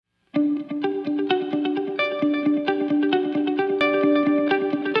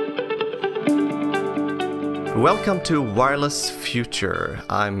Welcome to Wireless Future.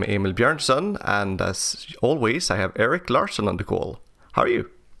 I'm Emil Björnsson, and as always, I have Erik Larsson on the call. How are you?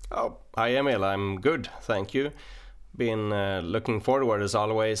 Oh, hi Emil, I'm good, thank you. Been looking forward as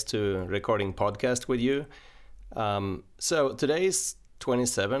always to recording podcast with you. So today's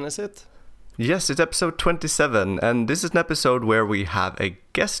 27, is it? Yes, it's episode 27, and this is an episode where we have a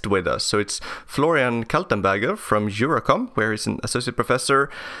guest with us. So it's Florian Kaltenberger from Eurocom, where he's an associate professor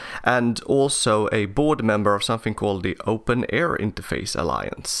and also a board member of something called the Open Air Interface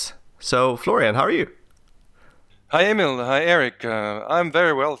Alliance. So, Florian, how are you? Hi Emil, hi Erik. I'm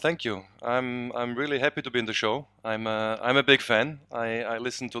very well, thank you. I'm really happy to be in the show. I'm a big fan. I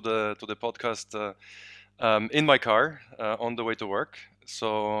listen to the podcast in my car on the way to work.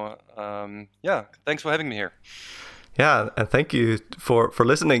 So thanks for having me here. Yeah, and thank you for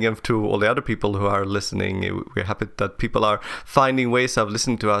listening, and to all the other people who are listening. We're happy that people are finding ways of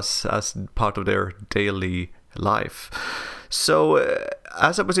listening to us as part of their daily life. So,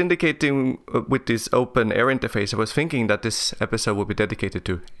 as I was indicating with this open air interface, I was thinking that this episode would be dedicated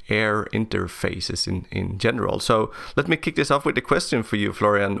to air interfaces in general. So, let me kick this off with a question for you,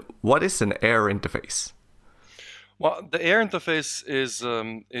 Florian. What is an air interface? Well, the air interface is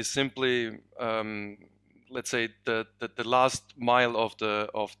simply let's say the last mile of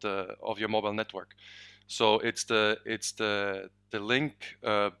your mobile network. So it's the link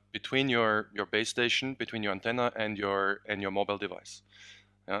between your base station, between your antenna and your mobile device.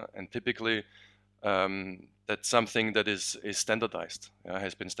 Yeah? And typically that's something that is standardized.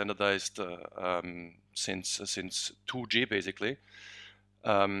 Has been standardized since 2G basically,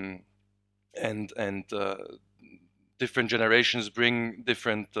 and different generations bring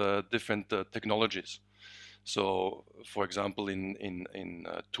different technologies. So, for example, in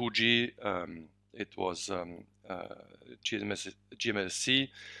 2G, it was GMSC,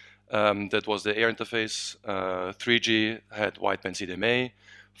 that was the air interface. 3G had wideband CDMA,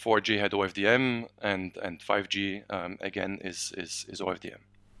 4G had OFDM, and 5G again is OFDM.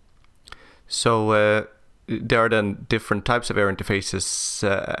 So there are then different types of air interfaces,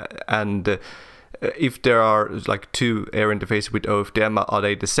 and if there are like two air interfaces with OFDM, are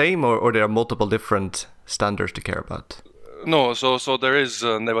they the same, or there are multiple different standards to care about? No, so there is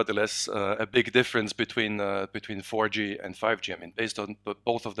nevertheless a big difference between 4G and 5G. I mean,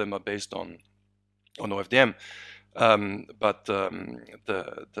 both of them are based on OFDM, but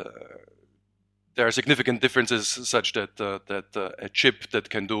there are significant differences such that a chip that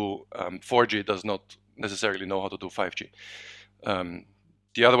can do 4G does not necessarily know how to do 5G.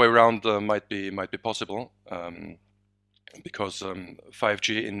 The other way around might be possible, because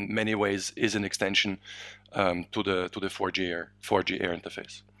 5G in many ways is an extension to the 4G air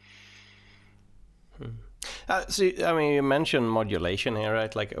interface. So, I mean, you mentioned modulation here,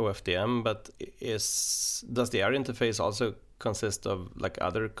 right? Like OFDM, but does the air interface also consist of like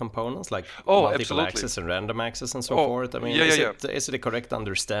other components, like multiple absolutely. access and random access and so forth? I mean, is it a correct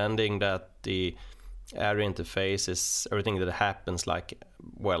understanding that the air interface is everything that happens, like,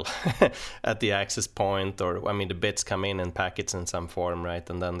 well, at the access point, or I mean, the bits come in packets in some form, right?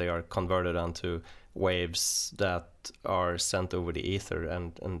 And then they are converted onto waves that are sent over the ether,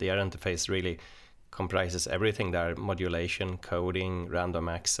 and the air interface really comprises everything there: modulation, coding, random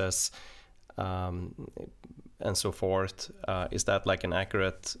access, and so forth. Is that like an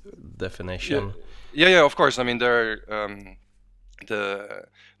accurate definition? Yeah, of course. I mean, there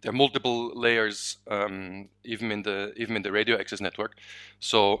are multiple layers, even in the radio access network.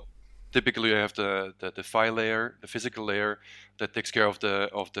 So typically you have the PHY layer, the physical layer that takes care of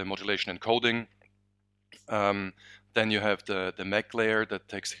the modulation and coding. Then you have the MAC layer that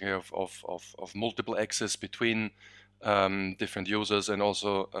takes care of multiple access between different users, and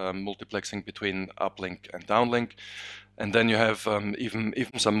also multiplexing between uplink and downlink. And then you have even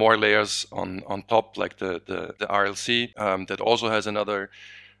some more layers on top, like the RLC, that also has another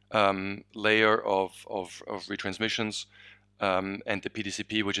layer of retransmissions, and the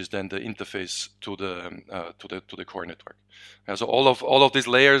PDCP, which is then the interface to the core network. So all of these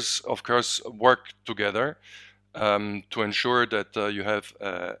layers, of course, work together to ensure that you have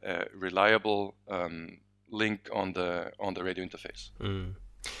a reliable link on the radio interface.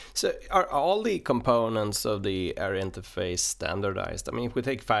 So are all the components of the air interface standardized? I mean, if we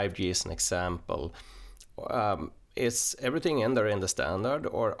take 5G as an example, is everything in there in the standard,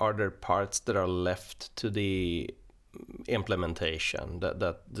 or are there parts that are left to the implementation that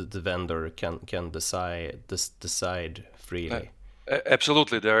the vendor can decide freely?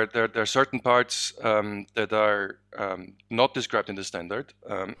 Absolutely, there are certain parts that are not described in the standard,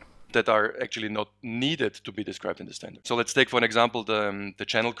 that are actually not needed to be described in the standard. So let's take, for an example, the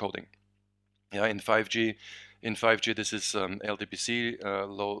channel coding. Yeah, in 5G, In 5G, this is LDPC,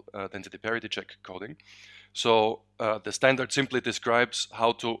 low density parity check coding. So the standard simply describes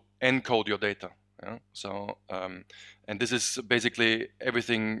how to encode your data. Yeah? So and this is basically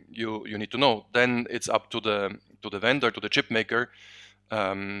everything you need to know. Then it's up to the vendor, to the chip maker,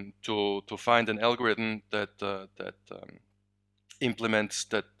 to find an algorithm that implements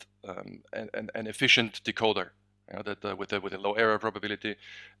that an efficient decoder. That with a low error probability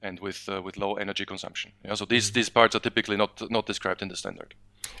and with low energy consumption. So these parts are typically not described in the standard.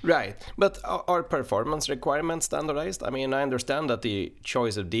 Right, but are performance requirements standardized? I mean, I understand that the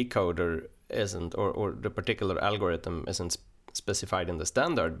choice of decoder isn't, or the particular algorithm isn't specified in the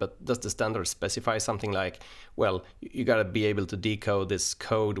standard, but does the standard specify something like, well, you got to be able to decode this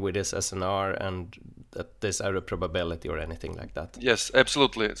code with this SNR and at this error probability or anything like that? Yes,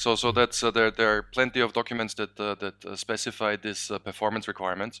 absolutely. So that's there are plenty of documents that specify these performance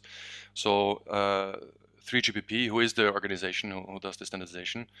requirements. So 3GPP, who is the organization who does the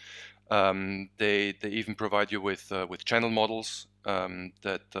standardization, they even provide you with channel models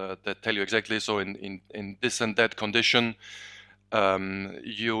that tell you exactly. So in this and that condition,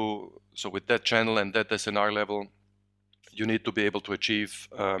 so with that channel and that SNR level, you need to be able to achieve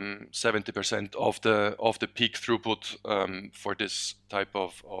 70% of the peak throughput for this type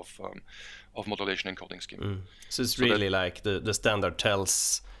of modulation encoding scheme. So it's really like the standard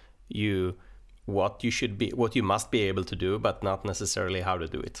tells you what you must be able to do, but not necessarily how to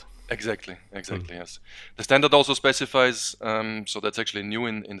do it. Exactly. Yes. The standard also specifies, so that's actually new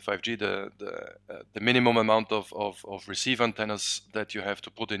in 5G, the minimum amount of receive antennas that you have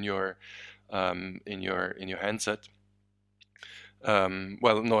to put in your handset.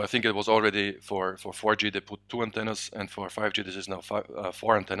 Well, no, I think it was already for 4G they put 2 antennas, and for 5G this is now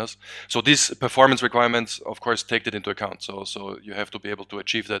 4 antennas. So these performance requirements, of course, take that into account. So you have to be able to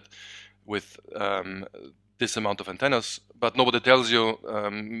achieve that with this amount of antennas, but nobody tells you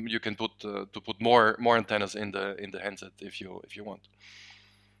you can put more antennas in the handset if you want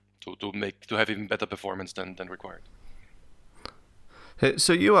to have even better performance than required.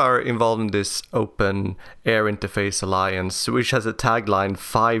 So you are involved in this Open Air Interface Alliance, which has a tagline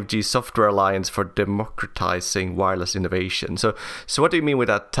 5G Software Alliance for Democratizing Wireless Innovation. So what do you mean with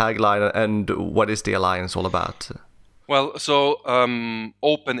that tagline, and what is the alliance all about? Well, so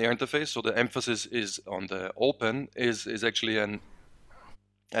Open Air Interface, so the emphasis is on the open, is actually an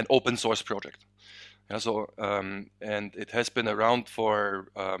open source project. Yeah, so and it has been around for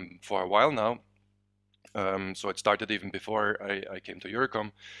a while now. So it started even before I came to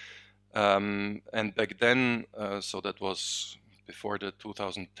Eurocom, and back then, so that was before the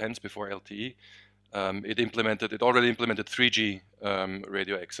 2010s, before LTE. It already implemented 3G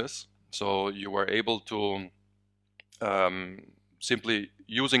radio access. So you were able to simply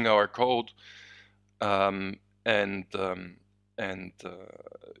using our code and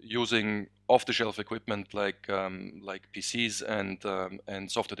using off-the-shelf equipment like PCs and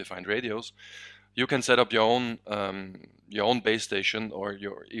software-defined radios, you can set up your own base station or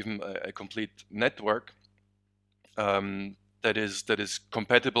even a complete network that is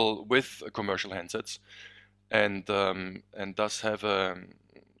compatible with commercial handsets, and thus have a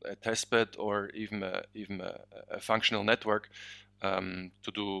testbed or even a functional network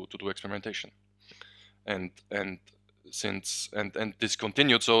to do experimentation, and this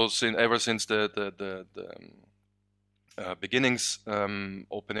continued. So ever since the beginnings,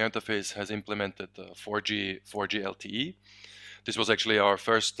 Open Air Interface has implemented 4G LTE. This was actually our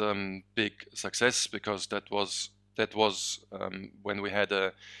first big success, because that was when we had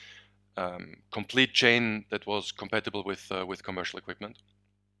a complete chain that was compatible with commercial equipment.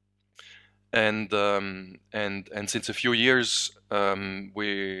 And since a few years,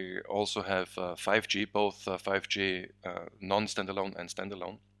 we also have 5G, both 5G non-standalone and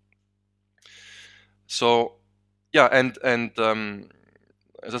standalone. So yeah, and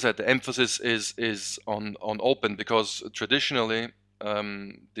as I said, the emphasis is on open, because traditionally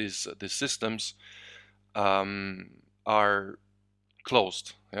these systems are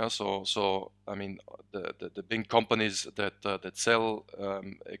closed. Yeah, so I mean the big companies that sell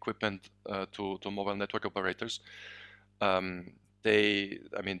equipment to mobile network operators, their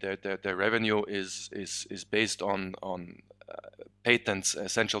revenue is based on patents,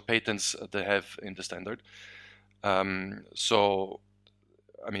 essential patents they have in the standard. So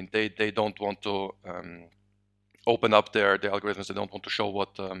I mean they don't want to open up their algorithms. They don't want to show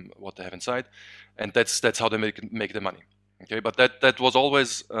what they have inside, and that's how they make the money. Okay, but that was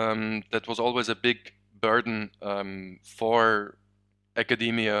always a big burden for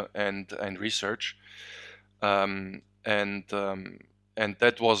academia and research, and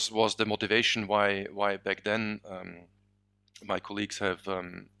that was the motivation why back then my colleagues have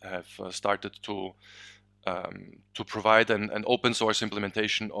started to provide an open source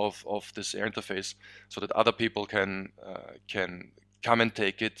implementation of this air interface, so that other people can come and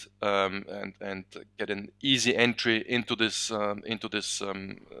take it and get an easy entry into this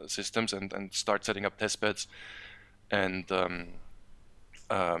systems and start setting up test beds and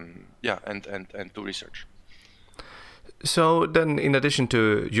do research. So then, in addition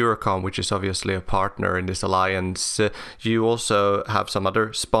to Eurocom, which is obviously a partner in this alliance, you also have some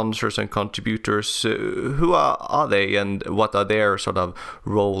other sponsors and contributors. Who are they, and what are their sort of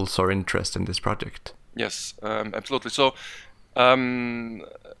roles or interest in this project? Yes, absolutely. So a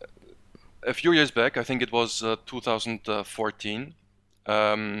few years back, I think it was 2014,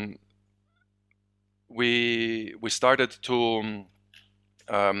 we started to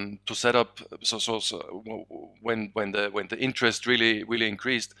set up. So when the interest really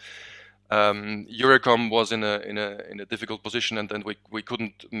increased, Eurocom was in a difficult position, and then we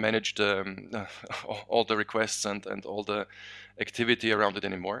couldn't manage all the requests and all the activity around it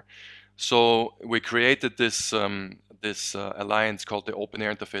anymore. So we created this alliance called the Open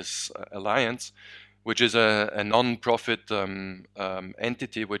Air Interface Alliance, which is a non-profit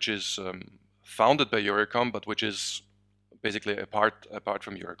entity which is founded by Eurocom, but which is basically apart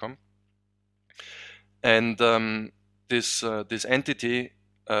from Eurocom. And this entity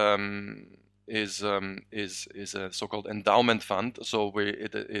is a so-called endowment fund. So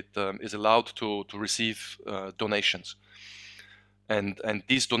it is allowed to receive donations, and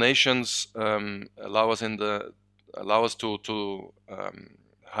these donations allow us to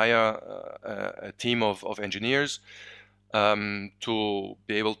hire a team of engineers to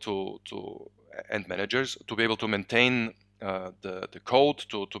be able to and managers to be able to maintain the code,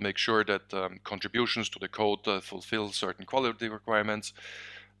 to make sure that contributions to the code fulfill certain quality requirements.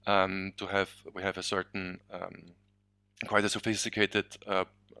 We have a certain quite a sophisticated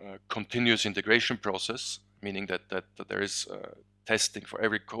continuous integration process, meaning that there is testing for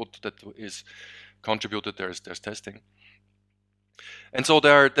every code that is contributed. There's testing, and so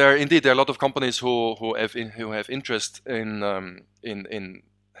there are a lot of companies who have interest in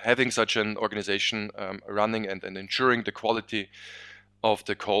having such an organization running and ensuring the quality of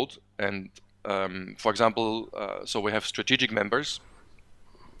the code. And for example, so we have strategic members.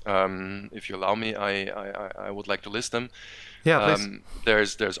 If you allow me, I would like to list them. Yeah,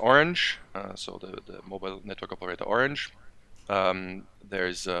 please. There's Orange, so the mobile network operator Orange.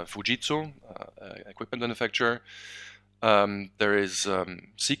 There's Fujitsu, equipment manufacturer. There is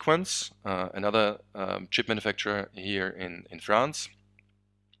Sequans, another chip manufacturer here in France.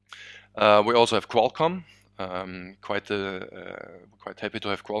 We also have Qualcomm. Quite happy to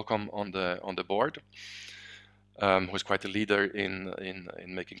have Qualcomm on the board, who is quite a leader in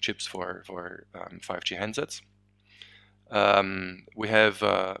making chips for 5G handsets. We have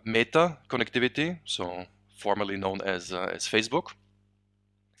Meta Connectivity, so formerly known as Facebook.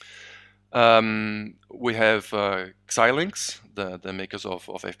 We have Xilinx, the makers of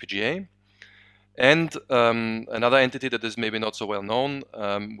FPGA. And another entity that is maybe not so well known,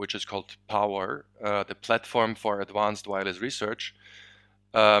 which is called POWER, the Platform for Advanced Wireless Research,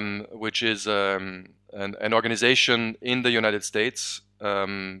 which is an organization in the United States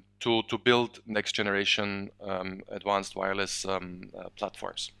to build next generation advanced wireless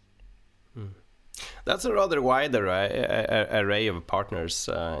platforms. That's a rather wide array of partners,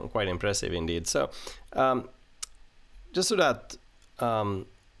 quite impressive indeed. So just so that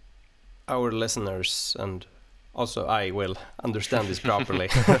our listeners and also I will understand this properly.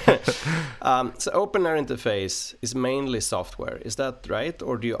 So Open Air Interface is mainly software, is that right?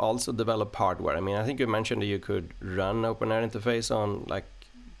 Or do you also develop hardware? I mean, I think you mentioned that you could run Open Air Interface on like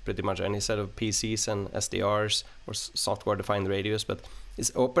pretty much any set of PCs and SDRs or software-defined radios, but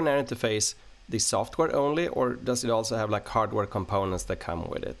is Open Air Interface the software only, or does it also have like hardware components that come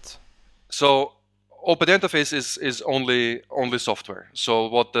with it? So Open Air Interface is only software. So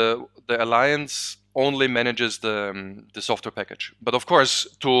what the Alliance only manages the software package. But of course,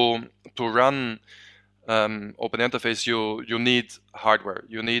 to run Open Air Interface, you need hardware.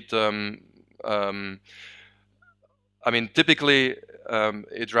 You need, typically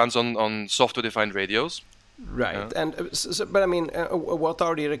it runs on software-defined radios. Right, and but I mean, what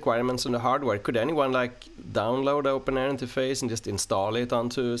are the requirements on the hardware? Could anyone like download Open Air Interface and just install it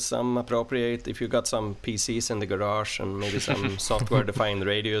onto some appropriate? If you got some PCs in the garage and maybe some software-defined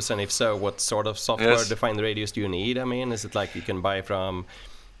radios, and if so, what sort of software-defined radios do you need? I mean, is it like you can buy from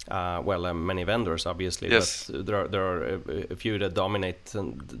many vendors, obviously, yes. but there are a few that dominate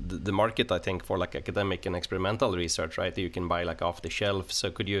the market, I think, for like academic and experimental research, right? You can buy like off the shelf.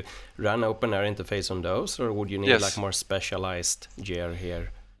 So could you run OpenAir interface on those, or would you need like more specialized gear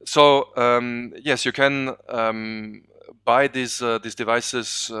here? So yes, you can buy these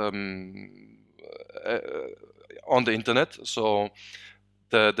devices on the internet. So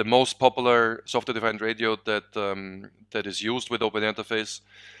the most popular software-defined radio that is used with OpenAir interface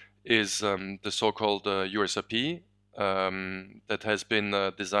is the so-called USRP that has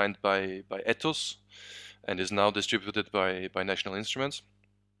been designed by Etus and is now distributed by National Instruments.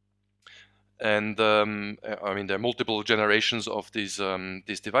 And I mean, there are multiple generations of these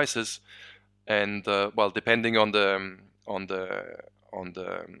devices, and depending on the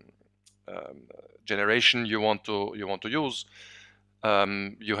generation you want to use,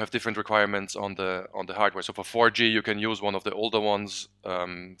 you have different requirements on the hardware. So for 4G, you can use one of the older ones,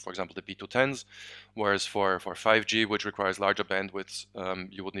 for example, the B210s, whereas for 5G, which requires larger bandwidth,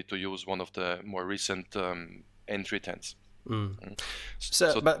 you would need to use one of the more recent N310s.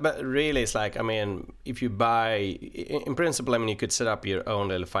 But really, it's like, I mean, if you buy, in principle, I mean, you could set up your own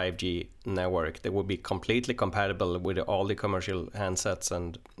little 5G network that would be completely compatible with all the commercial handsets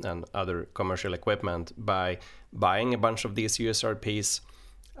and other commercial equipment by buying a bunch of these USRPs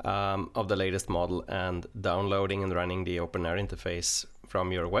of the latest model and downloading and running the OpenAir interface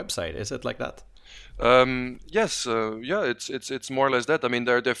from your website. Is it like that? Yes, it's more or less that. I mean,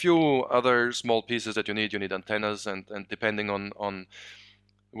 there are a few other small pieces that you need. You need antennas, and depending on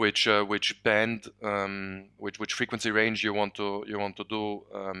which band, which frequency range you want to do,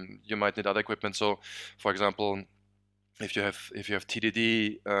 you might need other equipment. So, for example, if you have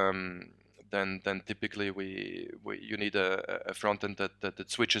TDD, then typically you need a front end that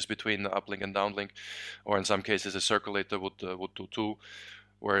switches between uplink and downlink, or in some cases a circulator would do too.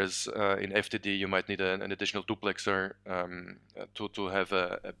 Whereas in FDD, you might need an additional duplexer to have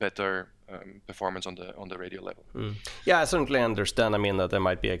a better performance on the radio level. Yeah, I certainly understand. I mean, that there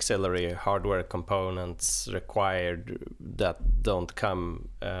might be auxiliary hardware components required that don't come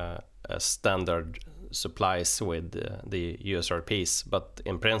as standard supplies with the USRPs. But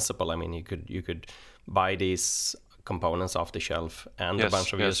in principle, I mean, you could buy these components off the shelf and a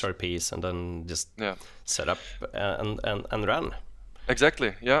bunch of USRPs, and then just set up and run.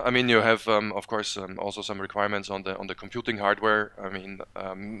 Exactly. Yeah. I mean, you have, of course, also some requirements on the computing hardware. I mean,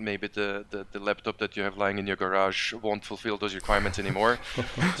 maybe the laptop that you have lying in your garage won't fulfill those requirements anymore.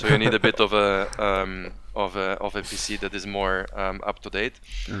 So you need a bit of a PC that is more up to date.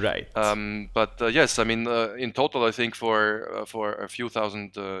 Right. But yes, I mean, in total, I think for a few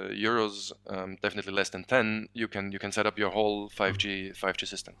thousand euros, definitely less than 10, you can set up your whole 5G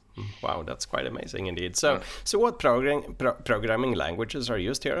system. Wow, that's quite amazing indeed. So what programming languages are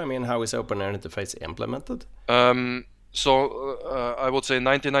used here? I mean, how is OpenAir interface implemented? So I would say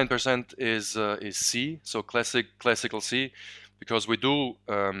 99% is C, so classical C, because we do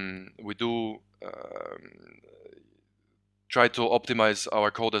try to optimize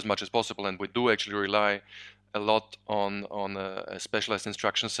our code as much as possible, and we do actually rely a lot on a specialized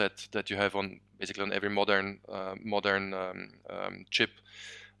instruction set that you have on basically on every modern chip.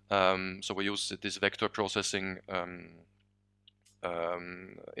 So we use this vector processing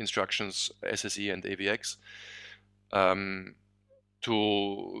instructions, SSE and AVX,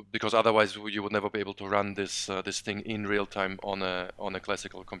 because otherwise you would never be able to run this thing in real time on a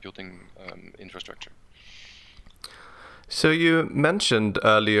classical computing infrastructure. So you mentioned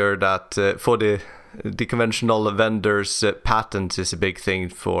earlier that for the conventional vendors, patents is a big thing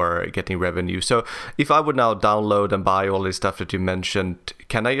for getting revenue. So if I would now download and buy all this stuff that you mentioned,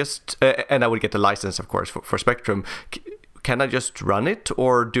 can I just, and I would get the license, of course, for Spectrum, can I just run it,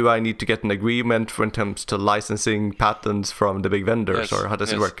 or do I need to get an agreement when it comes to licensing patents from the big vendors, or how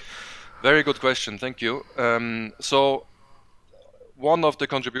does it work? Very good question, thank you. So one of the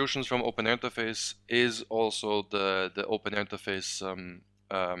contributions from OpenAir Interface is also the OpenAir Interface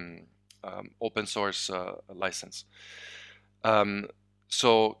open source license.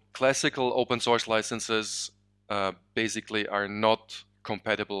 So classical open source licenses basically are not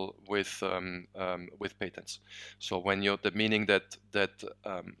compatible with patents. So when you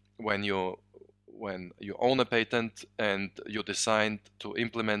when you own a patent and you decide to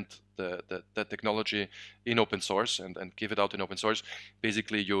implement the technology in open source and give it out in open source,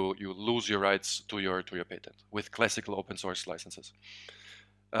 basically you lose your rights to your patent with classical open source licenses.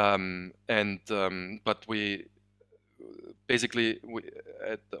 But we basically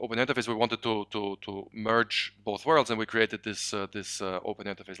at the Open Interface we wanted to merge both worlds, and we created this Open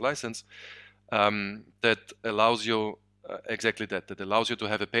Interface license that allows you exactly that. That allows you to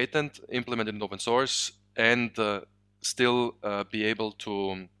have a patent, implement it in open source, and still be able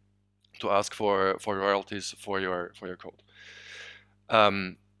to ask for royalties for your code.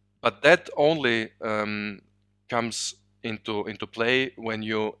 But that only comes into play when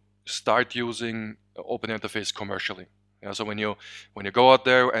you start using open interface commercially. Yeah, so when you go out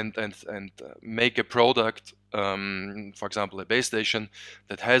there and make a product, for example, a base station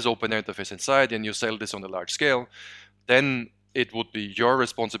that has open interface inside, and you sell this on a large scale, then it would be your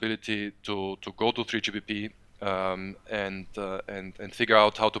responsibility to go to 3GPP and figure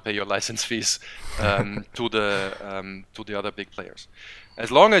out how to pay your license fees to the other big players.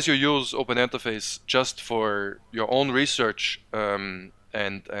 As long as you use open interface just for your own research and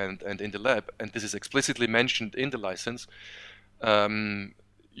in the lab, and this is explicitly mentioned in the license,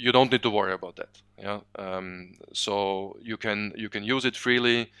 you don't need to worry about that. Yeah, so you can use it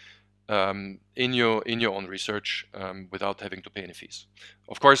freely in your own research without having to pay any fees.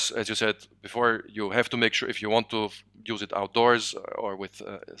 Of course, as you said before, you have to make sure if you want to use it outdoors or with,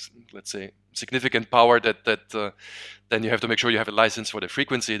 let's say, significant power, that then you have to make sure you have a license for the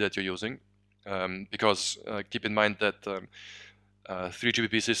frequency that you're using, because keep in mind that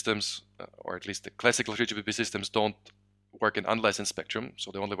 3GPP systems, or at least the classical 3GPP systems, don't work in unlicensed spectrum,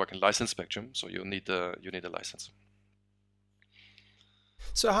 so they only work in licensed spectrum. So you need a license.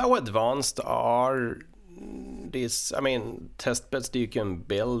 So how advanced are these, test beds that you can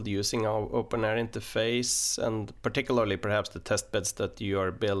build using our OpenAir interface, and particularly perhaps the test beds that you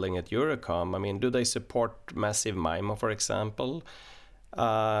are building at EURECOM? Do they support massive MIMO, for example,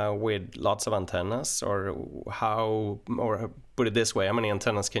 with lots of antennas, or put it this way, how many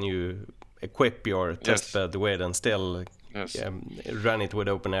antennas can you equip your test bed with and still run it with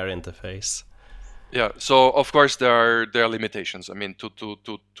OpenAir interface? Yeah, so of course there are limitations.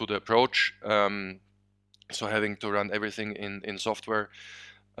 To the approach. So having to run everything in software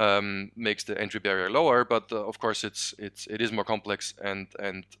makes the entry barrier lower, but of course it is more complex, and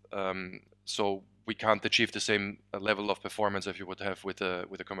so we can't achieve the same level of performance as you would have with a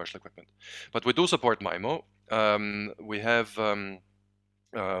commercial equipment. But we do support MIMO. We have for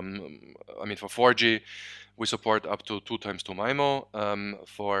 4G we support up to 2 times 2 MIMO.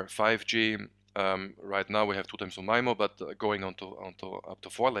 For 5G. Right now we have 2 times 2 MIMO, but going on to up to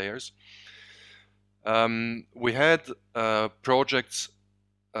 4 layers. We had projects,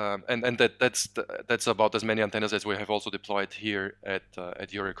 and that's about as many antennas as we have also deployed here at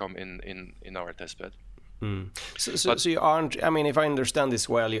EURECOM in our testbed. So you aren't, if I understand this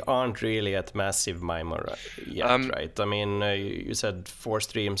well, you aren't really at massive MIMO yet, right? You said 4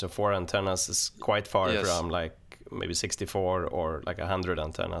 streams or 4 antennas is quite far from like maybe 64 or like 100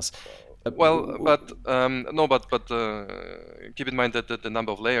 antennas. Well, but keep in mind that the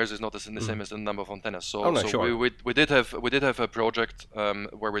number of layers is not the same as the number of antennas. So, sure. we did have a project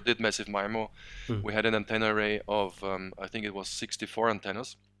where we did massive MIMO. We had an antenna array of I think it was 64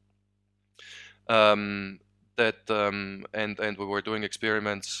 antennas. And we were doing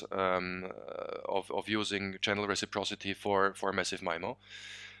experiments of using channel reciprocity for massive MIMO.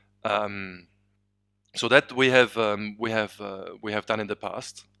 So that we have done in the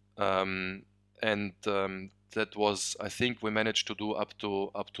past. That was, I think we managed to do up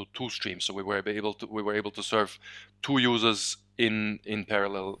to 2 streams. So we were able to serve 2 users in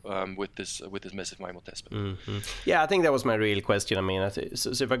parallel with this massive MIMO testbed. Mm-hmm. Yeah, I think that was my real question.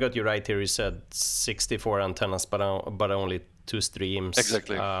 So if I got you right here, you said 64 antennas, but only 2 streams.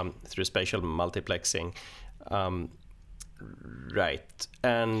 Exactly. Through spatial multiplexing. Right,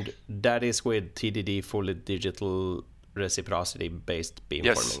 and that is with TDD, fully digital reciprocity-based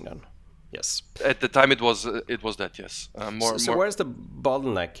beamforming then? Yes. At the time it was that, yes. So where's the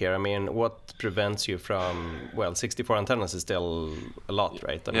bottleneck here? What prevents you from, 64 antennas is still a lot,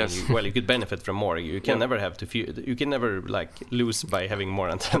 right? Yes. You could benefit from more. You can never have you can never lose by having more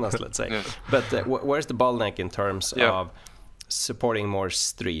antennas, let's say. Yes. But where's the bottleneck in terms of supporting more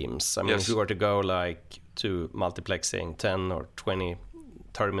streams? If you were to go to multiplexing 10 or 20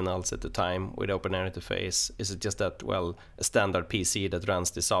 terminals at a time with OpenAir interface, is it just that a standard PC that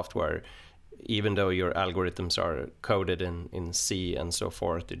runs the software, even though your algorithms are coded in C and so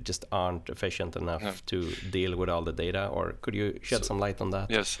forth, they just aren't efficient enough to deal with all the data? Or could you shed some light on that?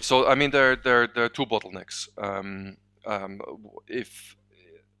 Yes. So there are 2 bottlenecks.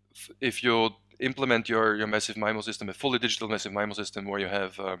 If you implement your massive MIMO system, a fully digital massive MIMO system, where you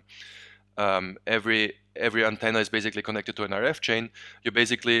have every antenna is basically connected to an RF chain, you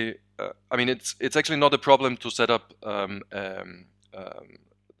basically it's actually not a problem to set up a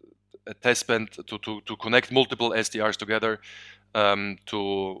testbed to connect multiple SDRs together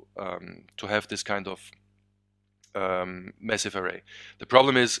to have this kind of massive array. The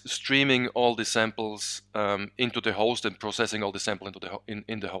problem is streaming all the samples into the host and processing all the sample into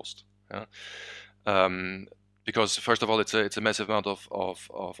in the host. Because first of all, it's a massive amount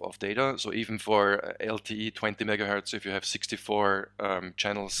of data. So even for LTE 20 megahertz, if you have 64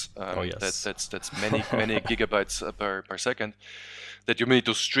 channels, that's many gigabytes per second that you need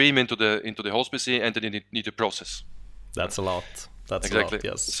to stream into the host PC, and then you need to process. That's a lot. That's exactly a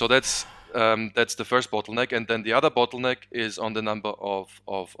lot, yes. So that's the first bottleneck, and then the other bottleneck is on the number of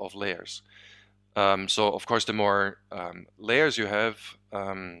layers. So of course, the more layers you have,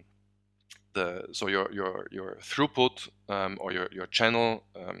 so your throughput or your channel,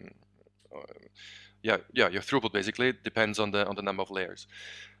 your throughput basically depends on the number of layers.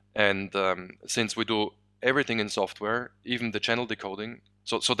 And since we do everything in software, even the channel decoding,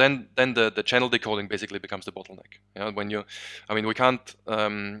 so then the channel decoding basically becomes the bottleneck. We can't.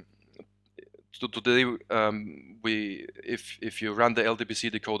 Today, if you run the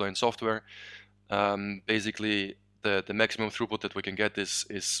LDPC decoder in software, basically the maximum throughput that we can get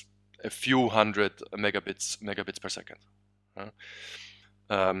is a few hundred megabits per second.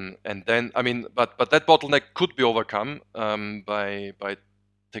 And then, but that bottleneck could be overcome by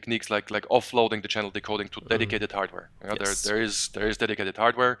techniques like offloading the channel decoding to dedicated hardware. Yes. There is dedicated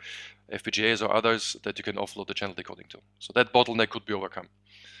hardware, FPGAs or others, that you can offload the channel decoding to. So that bottleneck could be overcome.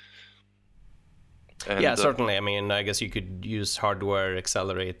 And, certainly. I guess you could use hardware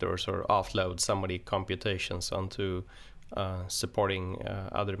accelerators or offload some of the computations onto supporting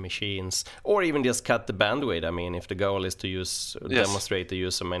other machines, or even just cut the bandwidth. If the goal is to demonstrate the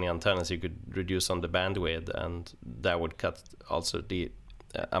use of many antennas, you could reduce on the bandwidth, and that would cut also the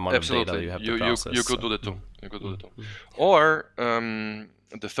amount of data you have to process. You could do that too. You could do that too. Or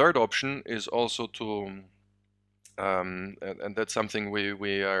the third option is also to, and that's something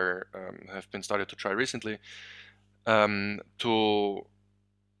we have been started to try recently, to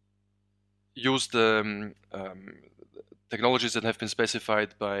use the technologies that have been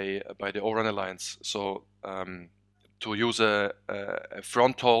specified by the O-RAN Alliance. So to use a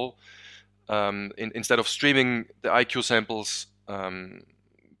fronthaul instead of streaming the IQ samples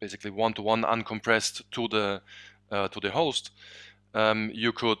basically one-to-one uncompressed to the host,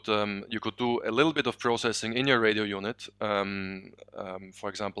 you could do a little bit of processing in your radio unit, for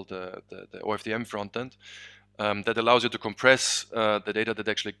example the OFDM front end, that allows you to compress the data that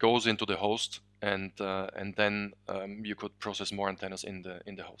actually goes into the host, and then you could process more antennas in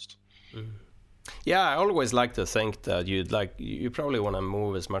the host. Mm. Yeah, I always like to think that you probably want to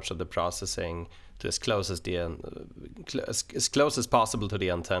move as much of the processing to as close as possible to the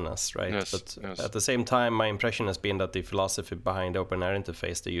antennas, right? Yes, but yes. At the same time, my impression has been that the philosophy behind open air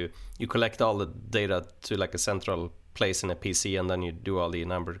interface, that you collect all the data to like a central place in a PC, and then you do all the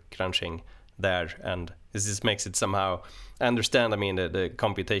number crunching there, and this makes it somehow, I understand, the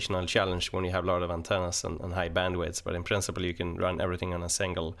computational challenge when you have a lot of antennas and high bandwidths, but in principle you can run everything on a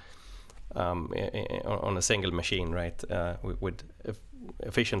single machine, right? With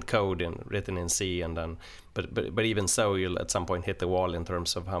efficient code written in C, and then but even so, you'll at some point hit the wall in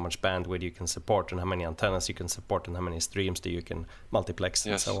terms of how much bandwidth you can support and how many antennas you can support and how many streams that you can multiplex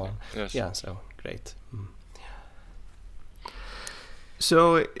and so on. Yes. Yeah, so great. Mm.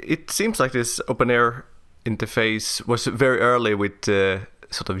 So it seems like this open air interface was very early with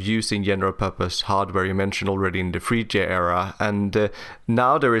sort of using general purpose hardware. You mentioned already in the 3G era, and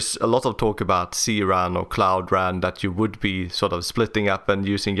now there is a lot of talk about C-RAN or Cloud RAN, that you would be sort of splitting up and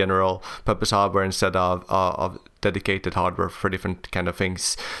using general purpose hardware instead of dedicated hardware for different kind of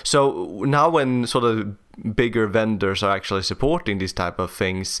things. So now when sort of bigger vendors are actually supporting these type of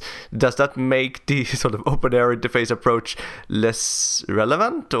things, does that make the sort of open air interface approach less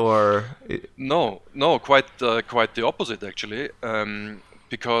relevant, or? No, quite the opposite actually,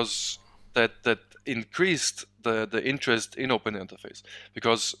 because that increased the interest in open interface,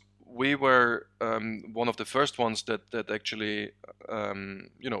 because we were one of the first ones that actually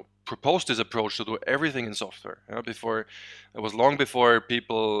proposed this approach to do everything in software. Before, it was long before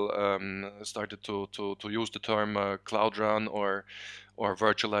people started to use the term Cloud RAN or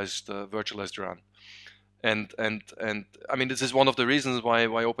virtualized RAN. And this is one of the reasons why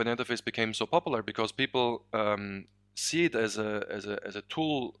open interface became so popular, because people see it as a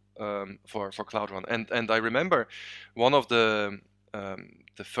tool for Cloud RAN. And I remember one of the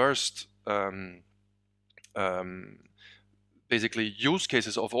first basically use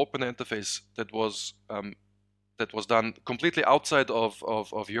cases of open interface that was done completely outside of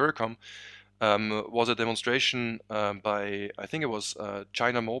Eurocom was a demonstration by, I think it was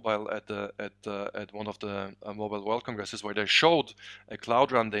China Mobile at one of the Mobile World Congresses, where they showed a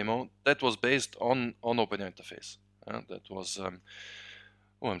Cloud Run demo that was based on Open Interface. That was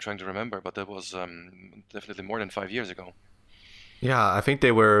I'm trying to remember, but that was definitely more than 5 years ago. Yeah, I think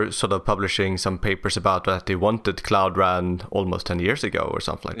they were sort of publishing some papers about that they wanted Cloud Run almost 10 years ago or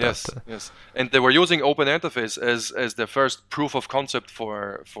something like that. Yes. And they were using Open Interface as their first proof of concept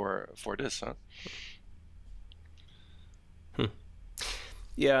for this. Huh?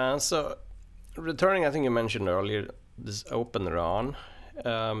 Yeah, so returning, I think you mentioned earlier, this Open RAN.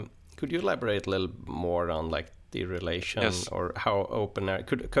 Could you elaborate a little more on like the relation, yes. or how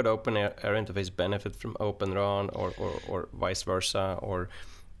could Open Air Interface benefit from Open RAN, or vice versa, or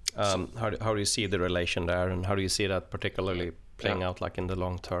how do you see the relation there, and how do you see that particularly playing out like in the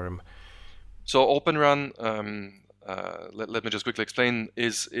long term? So Open RAN, let me just quickly explain,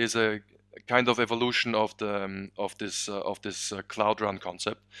 is a kind of evolution of this Cloud RAN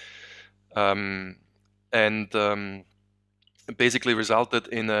concept, and basically resulted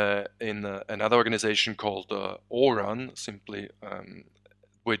in another organization called O-RAN, simply,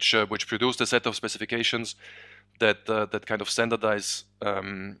 which produced a set of specifications that kind of standardize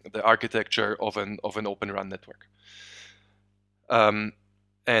the architecture of an Open RAN network. And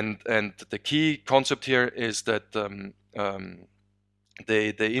the key concept here is that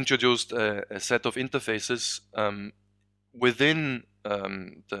they introduced a set of interfaces within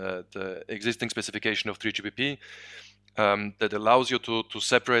the existing specification of 3GPP. That allows you to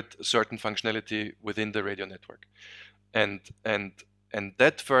separate certain functionality within the radio network, and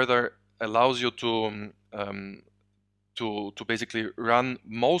that further allows you to basically run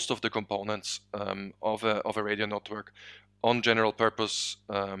most of the components of a radio network on general purpose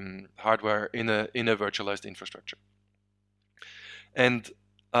hardware in a virtualized infrastructure. And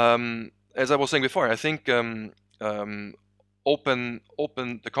as I was saying before, I think the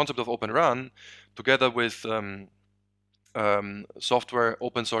concept of Open RAN, together with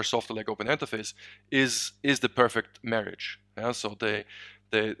open source software like Open Interface, is the perfect marriage. Yeah? So they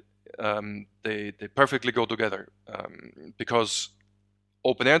perfectly go together, because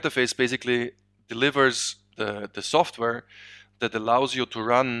Open Interface basically delivers the software that allows you to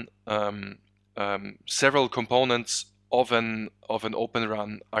run several components of an Open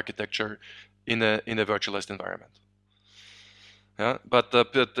RAN architecture in a virtualized environment. Yeah, but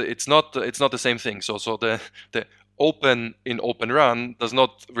it's not the same thing. So the open in Open RAN does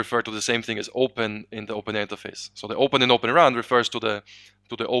not refer to the same thing as open in the Open Interface. So the open in Open RAN refers to the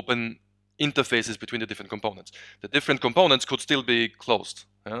open interfaces between the different components. The different components could still be closed.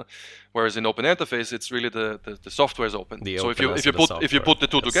 Whereas in Open Interface, it's really the software is open. So if you put the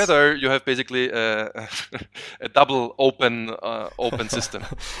two together, you have basically a double open system.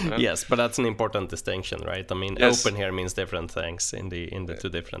 Yes, but that's an important distinction, right? I mean, yes. Open here means different things in the two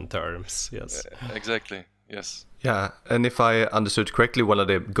different terms. Yes, exactly. Yes. Yeah, and if I understood correctly, one of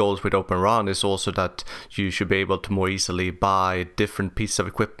the goals with Open RAN is also that you should be able to more easily buy different pieces of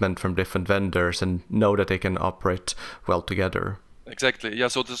equipment from different vendors and know that they can operate well together. Exactly. Yeah.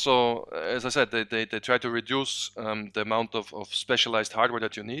 So as I said, they try to reduce the amount of specialized hardware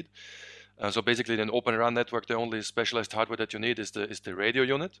that you need. So basically, in an Open RAN network, the only specialized hardware that you need is the radio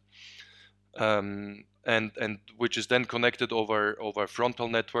unit. And which is then connected over frontal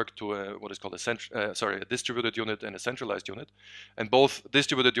network to what is called a distributed unit and a centralized unit, and both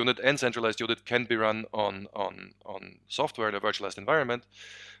distributed unit and centralized unit can be run on software in a virtualized environment.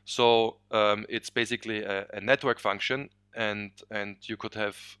 So it's basically a network function, and you could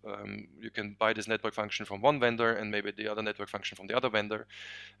have you can buy this network function from one vendor and maybe the other network function from the other vendor,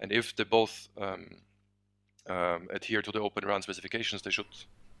 and if they both adhere to the Open RAN specifications, they should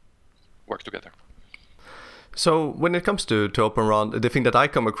work together. So when it comes to Open RAN, the thing that I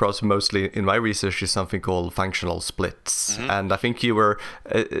come across mostly in my research is something called functional splits. Mm-hmm. And I think you were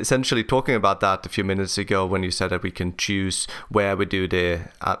essentially talking about that a few minutes ago when you said that we can choose where we do the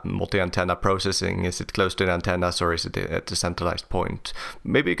multi-antenna processing. Is it close to the antennas or is it at a centralized point?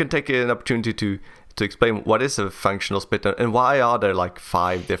 Maybe you can take an opportunity to explain what is a functional split and why are there like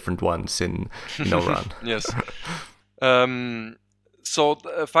 5 different ones in O-RAN? Yes. So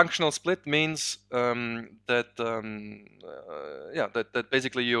a functional split means that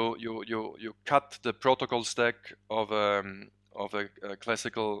basically you cut the protocol stack of a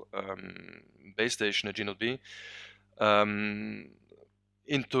classical base station, a GNOT-B,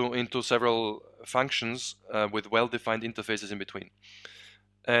 into several functions with well-defined interfaces in between.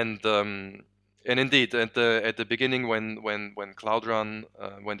 And indeed, at the beginning, when Cloud RAN,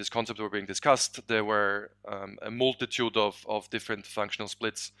 when this concept were being discussed, there were a multitude of different functional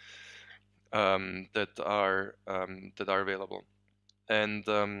splits that are available, and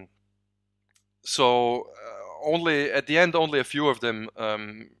so only at the end only a few of them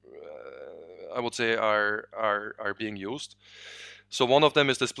I would say are being used. So one of them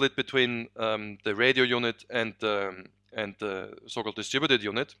is the split between the radio unit and the so-called distributed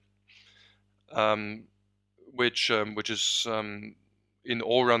unit, which is in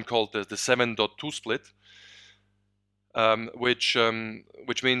O-RAN called the 7.2 split,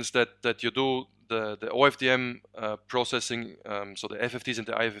 which means that you do the OFDM processing, so the FFTs and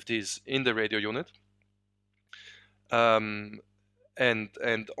the IFFTs in the radio unit,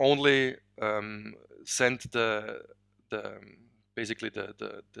 and only send the basically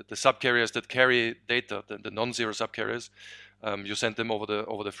the subcarriers that carry data, the non-zero subcarriers. You send them over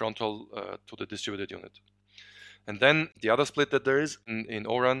the fronthaul to the distributed unit. And then the other split that there is in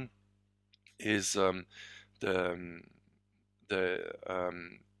O-RAN is the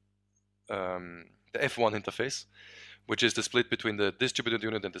F1 interface, which is the split between the distributed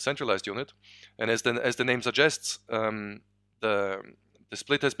unit and the centralized unit. And as the name suggests, the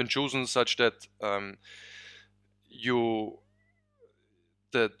split has been chosen such that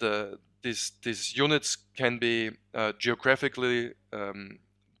these units can be geographically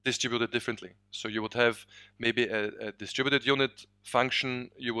distributed differently. So you would have maybe a distributed unit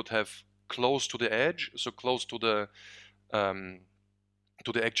function you would have close to the edge, so close to the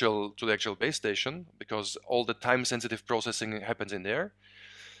actual base station, because all the time-sensitive processing happens in there.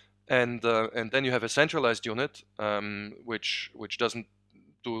 And then you have a centralized unit, which doesn't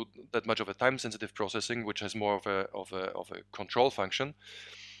do that much of a time-sensitive processing, which has more of a control function,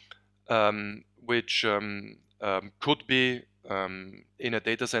 which could be in a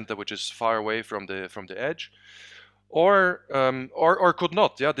data center which is far away from the edge, or could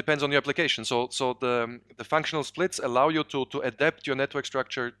not. Yeah, depends on the application. So the functional splits allow you to adapt your network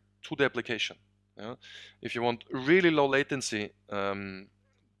structure to the application. Yeah? If you want really low latency,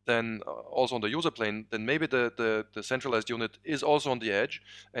 then also on the user plane, then maybe the centralized unit is also on the edge,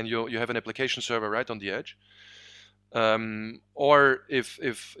 and you have an application server right on the edge. Or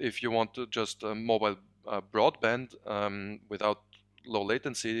if you want to just mobile broadband without low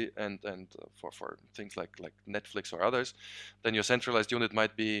latency and for things like Netflix or others, then your centralized unit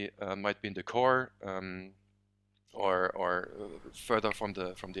might be in the core or further from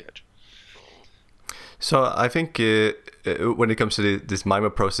the edge. So I think when it comes to this MIMO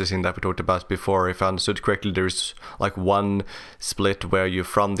processing that we talked about before, if I understood correctly, there's like one split where you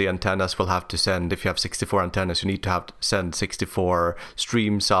from the antennas will have to send, if you have 64 antennas, you need to send 64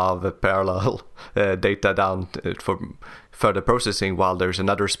 streams of parallel data down for further processing, while there's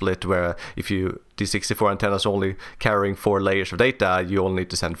another split where if the 64 antennas only carrying 4 layers of data, you only need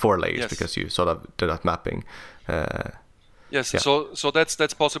to send 4 layers. Yes. Because you sort of do that mapping. Yes, yeah. So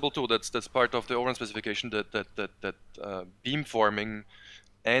that's possible too. That's part of the O-RAN specification that beamforming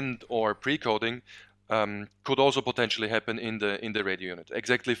and or pre-coding could also potentially happen in the radio unit,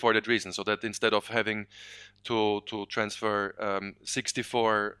 exactly for that reason. So that instead of having to transfer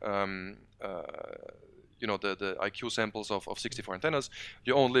 64 the IQ samples of 64 antennas,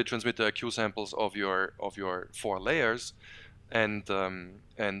 you only transmit the IQ samples of your 4 layers. And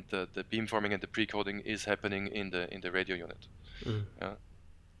the beamforming and the pre-coding is happening in the radio unit. Mm. Yeah.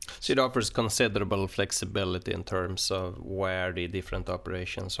 So it offers considerable flexibility in terms of where the different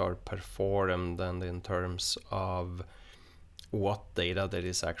operations are performed, and in terms of what data that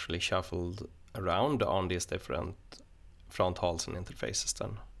is actually shuffled around on these different fronthauls and interfaces.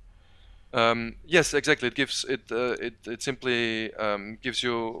 Then. Yes, exactly. It simply gives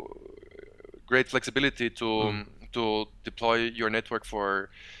you great flexibility to deploy your network for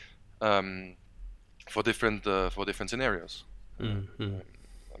different scenarios. Mm-hmm.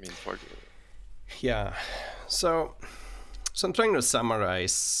 I mean, yeah. So I'm trying to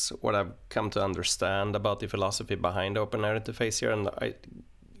summarize what I've come to understand about the philosophy behind open air interface here, and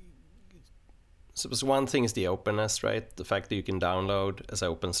so one thing is the openness, right? The fact that you can download as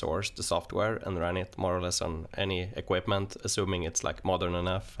open source the software and run it more or less on any equipment, assuming it's like modern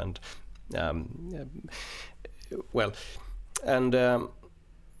enough and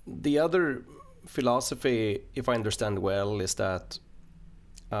the other philosophy, if I understand well, is that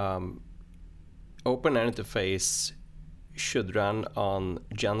open air interface should run on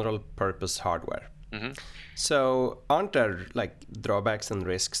general purpose hardware. Mm-hmm. So aren't there like drawbacks and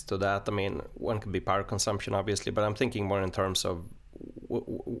risks to that? I mean, one could be power consumption, obviously, but I'm thinking more in terms of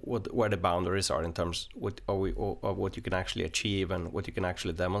where the boundaries are in terms of what you can actually achieve and what you can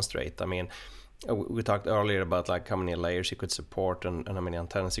actually demonstrate. I mean, we talked earlier about like how many layers you could support and how many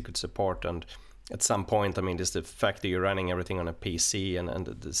antennas you could support, and at some point, I mean, just the fact that you're running everything on a PC and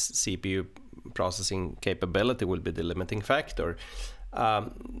the CPU processing capability will be the limiting factor.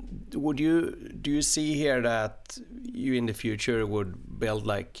 Do you see here that you in the future would build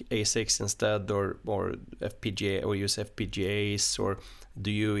like ASICs instead, or FPGA, or use FPGAs, or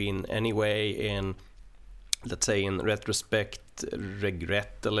do you in any way, let's say in retrospect,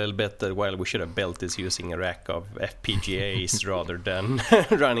 regret a little bit that, well, we should have built this using a rack of FPGAs rather than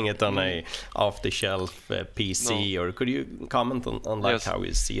running it on a off-the-shelf PC? No. Or could you comment on like how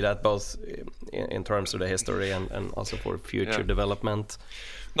you see that, both in terms of the history and also for future development?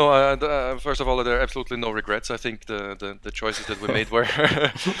 No, first of all, there are absolutely no regrets. I think the choices that we made were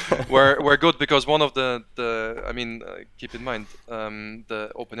were good, because one of keep in mind,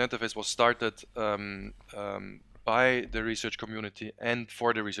 the Open Interface was started by the research community and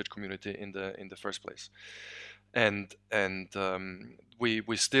for the research community in the first place, and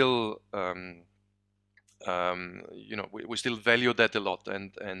we still we still value that a lot,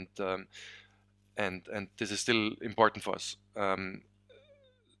 and this is still important for us.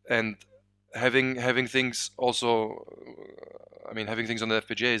 And having things also, having things on the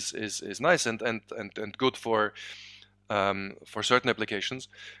FPGA is nice and good for certain applications,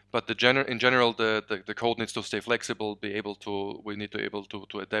 but in general the code needs to stay flexible, we need to be able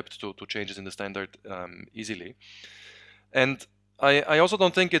to adapt to changes in the standard easily. And I also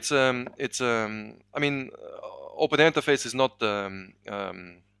don't think it's Open Interface is not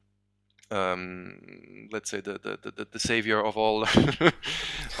let's say the savior of all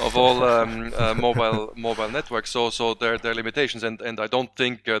mobile networks. So there are limitations, and I don't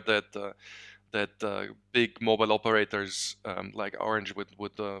think that big mobile operators like Orange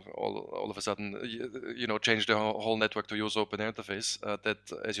would all of a sudden change the whole network to use Open Interface. That,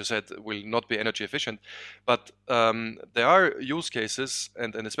 as you said, will not be energy efficient. But there are use cases,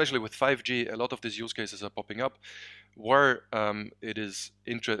 and especially with 5G, a lot of these use cases are popping up, where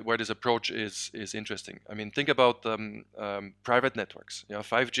where this approach is interesting. I mean, think about private networks. When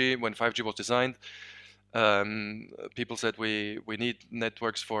 5G was designed, people said we need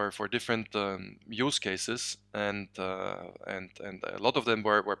networks for different use cases, and a lot of them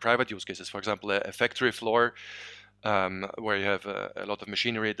were private use cases. For example, a factory floor where you have a lot of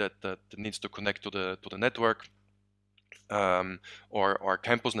machinery that needs to connect to the network, or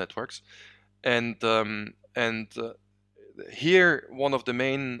campus networks, and here one of the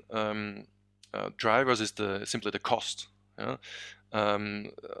main drivers is simply the cost.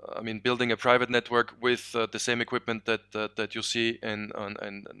 Building a private network with the same equipment that you see in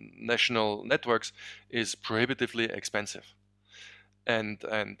national networks is prohibitively expensive, and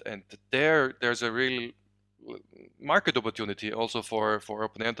there's a real market opportunity also for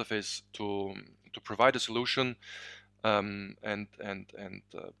Open Interface to provide a solution and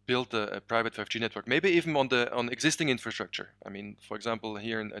build a private 5G network, maybe even on existing infrastructure. I mean, for example,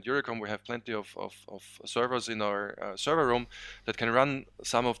 here at Eurocom we have plenty of servers in our server room that can run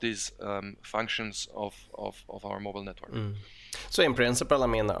some of these functions of our mobile network. So in principle,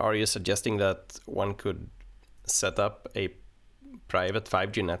 are you suggesting that one could set up a private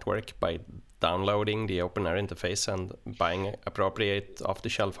 5G network by downloading the OpenAir interface and buying appropriate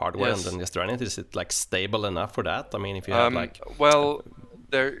off-the-shelf hardware, and then just run it? Is it like stable enough for that? I mean, if you have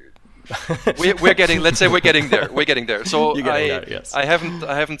we're getting there. So I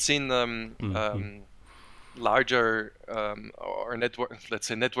haven't seen larger or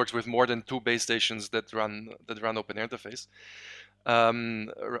networks with more than 2 base stations that run OpenAir interface.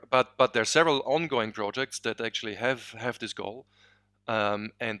 But there are several ongoing projects that actually have this goal.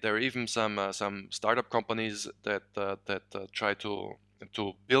 And there are even some startup companies that try to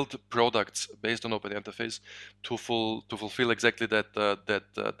build products based on Open Interface to fulfill exactly that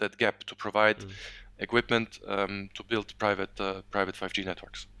gap, to provide equipment to build private 5G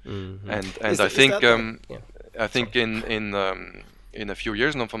networks. And I think in a few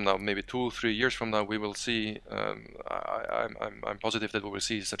years from now, maybe 2-3 years from now, we will see. I'm positive that we will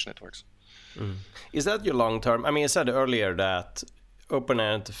see such networks. Is that your long term? I mean, you said earlier that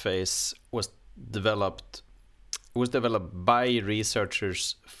OpenAir interface was developed by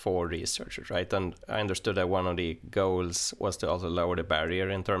researchers for researchers, right? And I understood that one of the goals was to also lower the barrier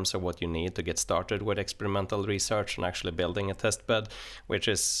in terms of what you need to get started with experimental research and actually building a test bed, which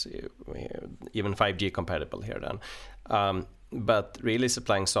is even 5G compatible here then. But really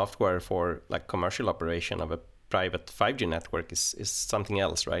supplying software for like commercial operation of a private 5G network is something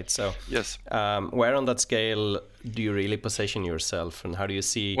else, right? So yes, where on that scale do you really position yourself, and how do you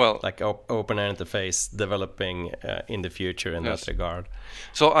see OpenAir interface developing in the future in that regard?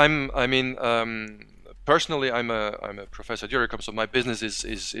 So personally, I'm a professor at Eurocom, so my business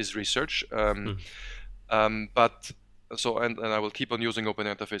is research. But so and I will keep on using Open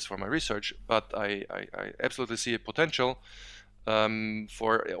Interface for my research. But I absolutely see a potential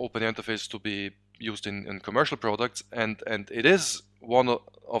for Open Interface to be used in commercial products, and it is one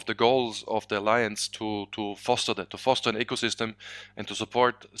of the goals of the Alliance to foster that, to foster an ecosystem and to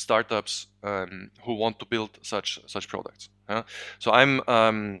support startups who want to build such products. So I'm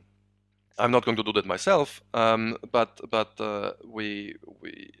not going to do that myself, but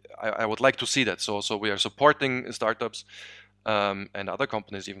I would like to see that. So we are supporting startups and other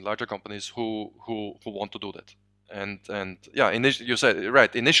companies, even larger companies, who want to do that. And yeah, you said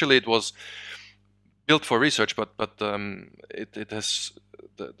right. Initially, it was built for research, but it has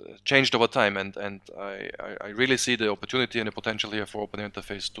changed over time, and I really see the opportunity and the potential here for Open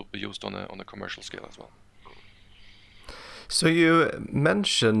Interface to be used on a commercial scale as well. So you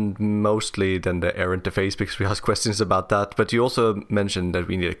mentioned mostly then the air interface because we asked questions about that, but you also mentioned that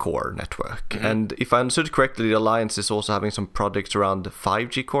we need a core network. Mm-hmm. And if I understood correctly, the Alliance is also having some projects around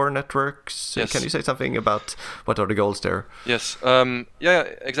 5G core networks. Yes. Can you say something about what are the goals there? Yes. Yeah,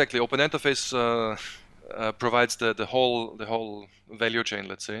 exactly. Open Interface provides the whole value chain,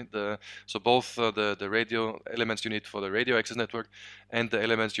 let's say. So both the radio elements you need for the radio access network and the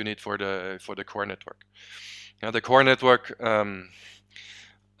elements you need for the core network. The core network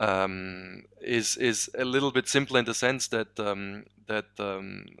is a little bit simpler in the sense that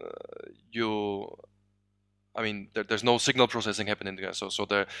there's no signal processing happening there. So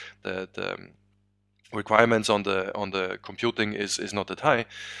the requirements on the computing is not that high.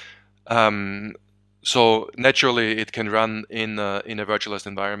 So naturally, it can run in a virtualized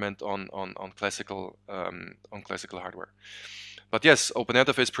environment on classical hardware. But yes, Open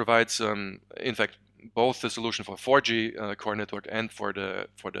Interface provides, in fact, both the solution for 4G core network and for the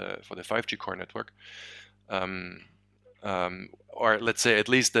 5G core network, or let's say at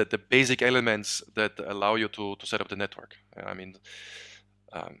least the basic elements that allow you to set up the network.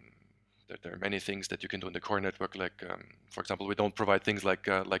 There are many things that you can do in the core network, like for example, we don't provide things like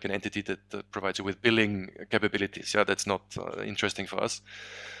an entity that provides you with billing capabilities. Yeah, that's not interesting for us.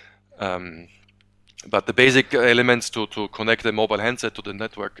 But the basic elements to connect the mobile handset to the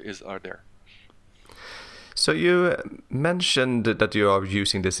network are there. So you mentioned that you are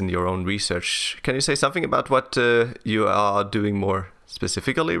using this in your own research. Can you say something about what you are doing more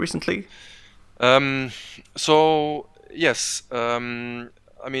specifically recently? So yes,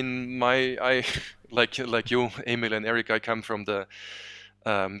 like you, Emil and Eric, I come from the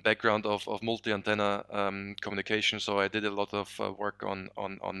background of multi-antenna communication. So I did a lot of work on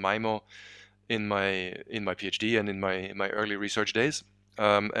MIMO in my PhD and in my early research days,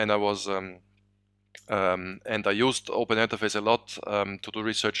 and I was. And I used Open Interface a lot to do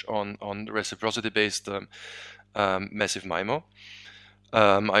research on reciprocity-based massive MIMO.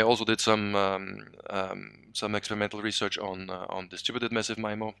 I also did some experimental research on distributed massive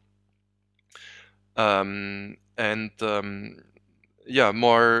MIMO.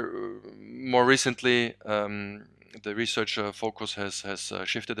 More recently, the research focus has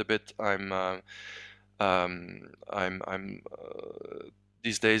shifted a bit.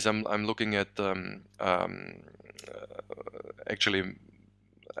 These days, I'm looking at actually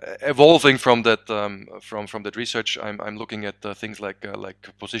evolving from that from that research. I'm looking at things like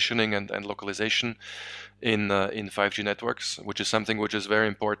positioning and localization in 5G networks, which is something which is very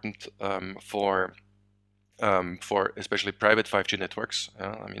important for especially private 5G networks.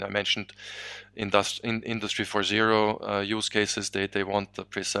 I mentioned Industry 4.0 use cases. They want the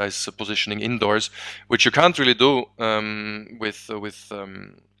precise positioning indoors, which you can't really do with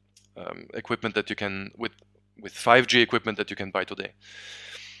equipment that you can with 5G equipment that you can buy today.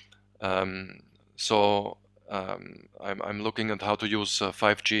 So I'm looking at how to use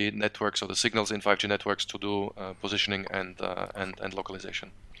 5G networks or the signals in 5G networks to do positioning and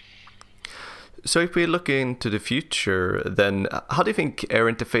localization. So if we look into the future, then how do you think air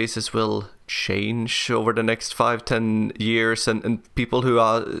interfaces will change over the next 5-10 years, and people who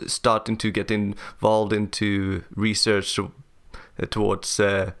are starting to get involved into research towards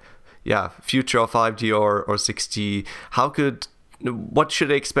future of 5G or 6G, what should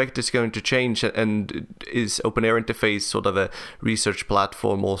they expect is going to change, and is Open Air Interface sort of a research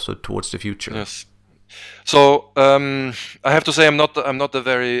platform also towards the future? Yes. So I have to say I'm not a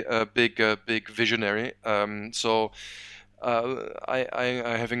very big visionary. So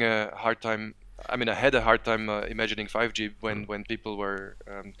I having a hard time. I had a hard time imagining 5G when people were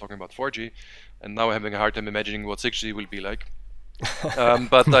talking about 4G, and now I'm having a hard time imagining what 6G will be like.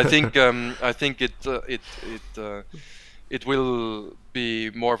 But I think it will be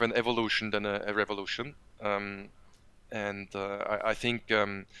more of an evolution than a revolution. And I think,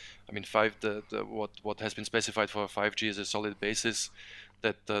 what has been specified for 5G is a solid basis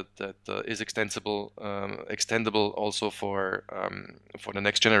that is extendable also for the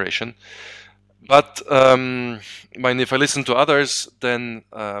next generation. But if I listen to others, then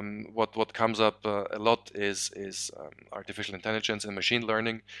what comes up a lot is artificial intelligence and machine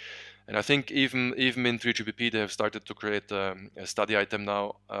learning. And I think even in 3GPP they have started to create a study item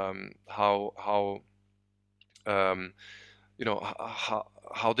now, how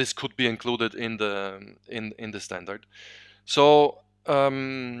this could be included in the standard. So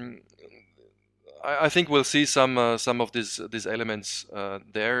I think we'll see some of these elements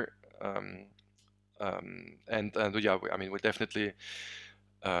there, we definitely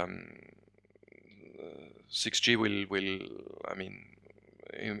 6G will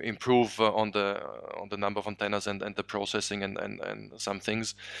improve on the number of antennas and the processing and some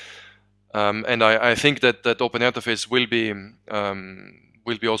things. And I think that open interface will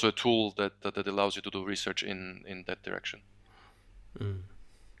be also a tool that allows you to do research in that direction. Mm.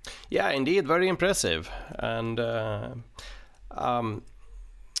 Yeah, indeed, very impressive, and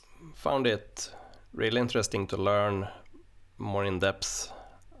found it really interesting to learn more in depth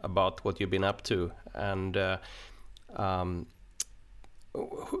about what you've been up to, and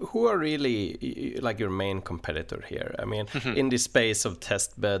who are really like your main competitor here? I mean, in the space of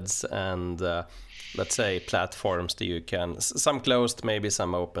test beds and let's say platforms that you can, some closed, maybe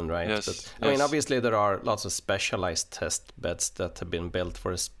some open, right? Yes, but I mean, obviously there are lots of specialized test beds that have been built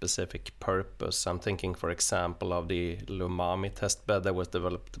for a specific purpose. I'm thinking, for example, of the Lumami test bed that was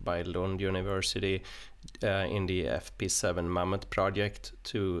developed by Lund University in the FP7 Mammoth project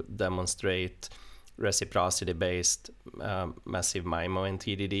to demonstrate reciprocity-based massive MIMO and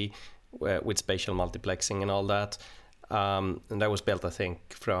TDD with spatial multiplexing and all that. And that was built, I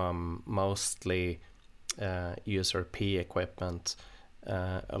think, from mostly USRP equipment,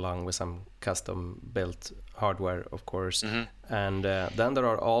 along with some custom-built hardware, of course. Mm-hmm. And then there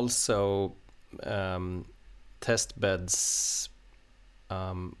are also test beds,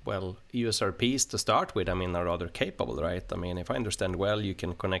 USRPs to start with, are rather capable, right? I mean, if I understand well, you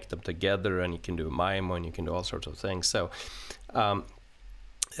can connect them together and you can do MIMO and you can do all sorts of things. So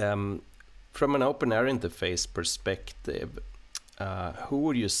from an open air interface perspective, who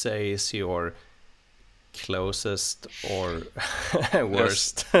would you say is your closest or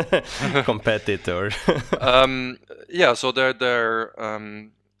worst competitor?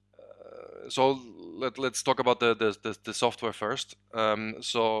 Let's talk about the software first.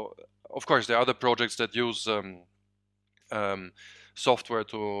 So of course there are other projects that use software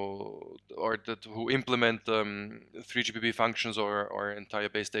who implement 3GPP functions or entire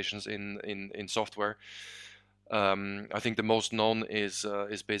base stations in software. I think the most known is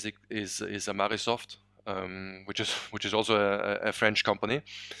Amarisoft, which is also a French company.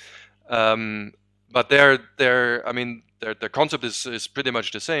 But their concept is pretty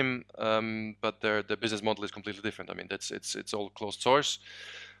much the same, but their business model is completely different. I mean, it's all closed source,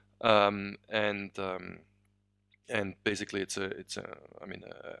 and basically it's a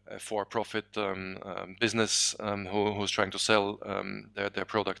for-profit business who's trying to sell their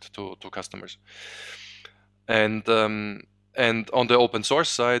product to customers. And on the open source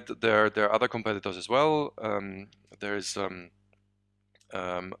side, there are other competitors as well. There is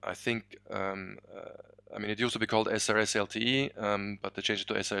it used to be called SRS LTE, but they changed it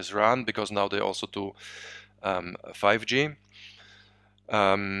to SRS RAN because now they also do 5G,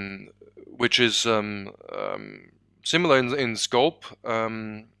 which is similar in scope.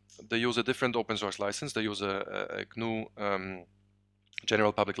 They use a different open source license. They use a GNU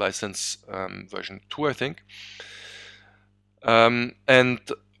General Public License version 2, I think. And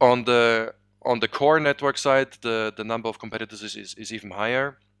on the core network side, the number of competitors is even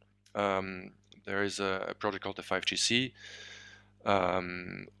higher. There is a project called the 5GC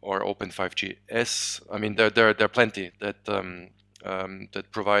or Open 5GS. I mean, there are plenty that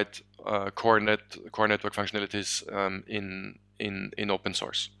provide core network functionalities in open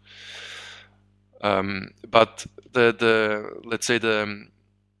source. But let's say the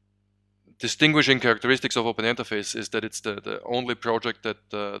distinguishing characteristics of Open Interface is that it's the only project that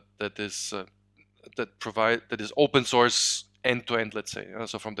is open source end to end. Let's say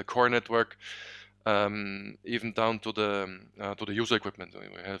so from the core network even down to the user equipment.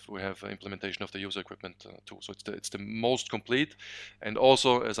 We have implementation of the user equipment too. So it's the most complete, and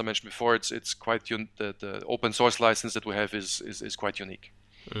also, as I mentioned before, it's quite the open source license that we have is quite unique.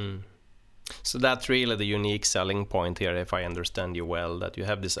 Mm. So that's really the unique selling point here, if I understand you well, that you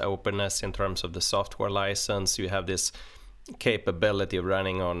have this openness in terms of the software license, you have this capability of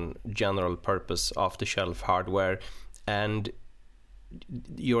running on general purpose off-the-shelf hardware, and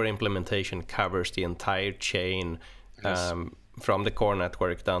your implementation covers the entire chain. Yes. From the core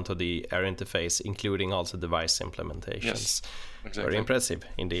network down to the air interface, including also device implementations. Yes, exactly. Very impressive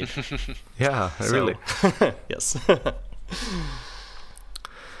indeed. Yeah, really. Yes.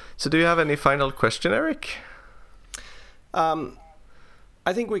 So do you have any final question, Eric?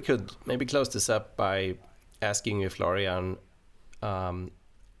 I think we could maybe close this up by asking you, Florian,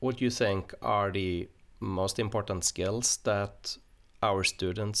 what you think are the most important skills that our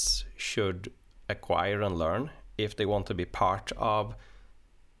students should acquire and learn if they want to be part of,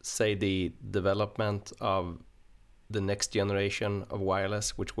 say, the development of the next generation of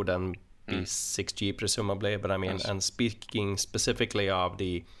wireless, which would then be 6G presumably, but I mean, yes. And speaking specifically of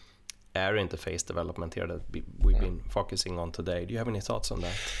the air interface development here that we've been focusing on today. Do you have any thoughts on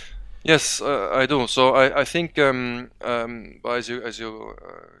that? Yes, I do. So I think as you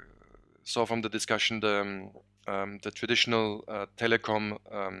saw from the discussion, the traditional telecom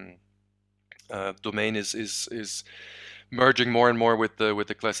domain is merging more and more with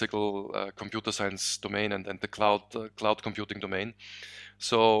the classical computer science domain and the cloud computing domain.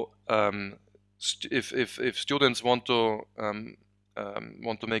 So if students want to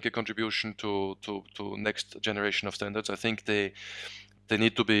make a contribution to next generation of standards, I think they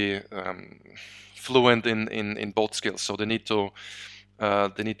need to be fluent in both skills. So they need to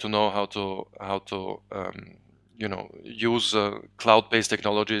know how to use cloud-based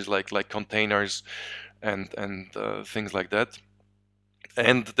technologies like containers and things like that,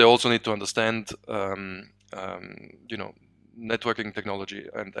 and they also need to understand networking technology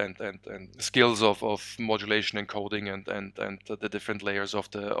and skills of modulation and coding and the different layers of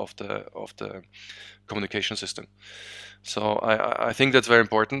the communication system. So I think that's very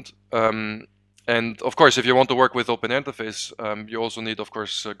important. And of course, if you want to work with Open Interface, you also need, of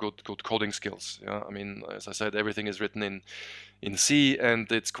course, good coding skills. Yeah? I mean, as I said, everything is written in C,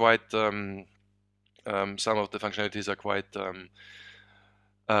 and it's quite some of the functionalities are quite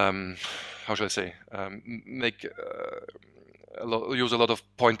how should I say, use a lot of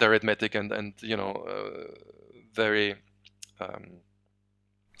point arithmetic and very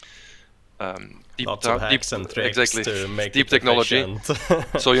deep, lots of hacks and tricks exactly, to make deep technology.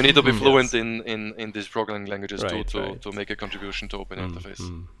 So you need to be fluent in these programming languages to make a contribution to Open Interface.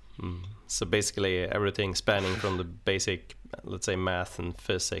 So basically everything spanning from the basic, let's say, math and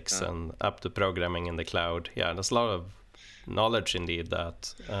physics and up to programming in the cloud. Yeah, there's a lot of knowledge indeed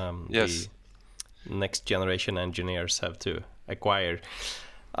that yes. the next generation engineers have to acquire.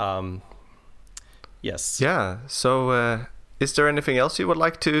 Yes. Yeah. So is there anything else you would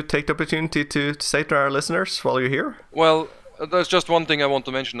like to take the opportunity to say to our listeners while you're here? Well, there's just one thing I want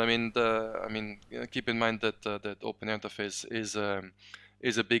to mention. I mean, keep in mind that Open Interface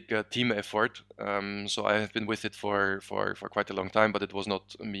is a big team effort. So I have been with it for quite a long time, but it was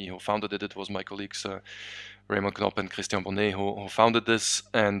not me who founded it. It was my colleagues Raymond Knopp and Christian Bonnet who founded this.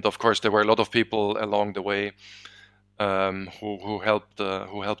 And of course, there were a lot of people along the way who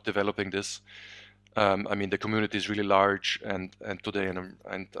helped developing this. I mean, the community is really large and today,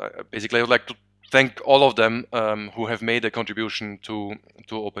 and basically I would like to thank all of them who have made a contribution to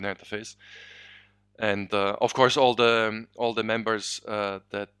Open Interface, and of course all the members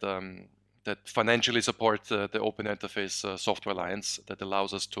that financially support the Open Interface Software Alliance that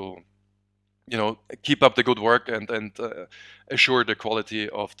allows us to keep up the good work and assure the quality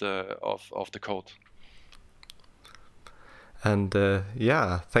of the code. And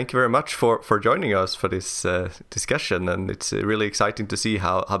thank you very much for joining us for this discussion. And it's really exciting to see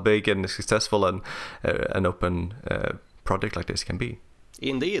how big and successful an open project like this can be.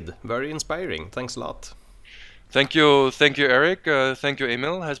 Indeed, very inspiring. Thanks a lot. Thank you, Eric. Thank you,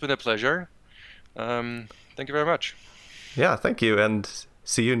 Emil. It has been a pleasure. Thank you very much. Yeah, thank you, and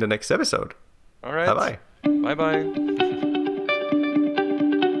see you in the next episode. All right. Bye-bye. Bye-bye.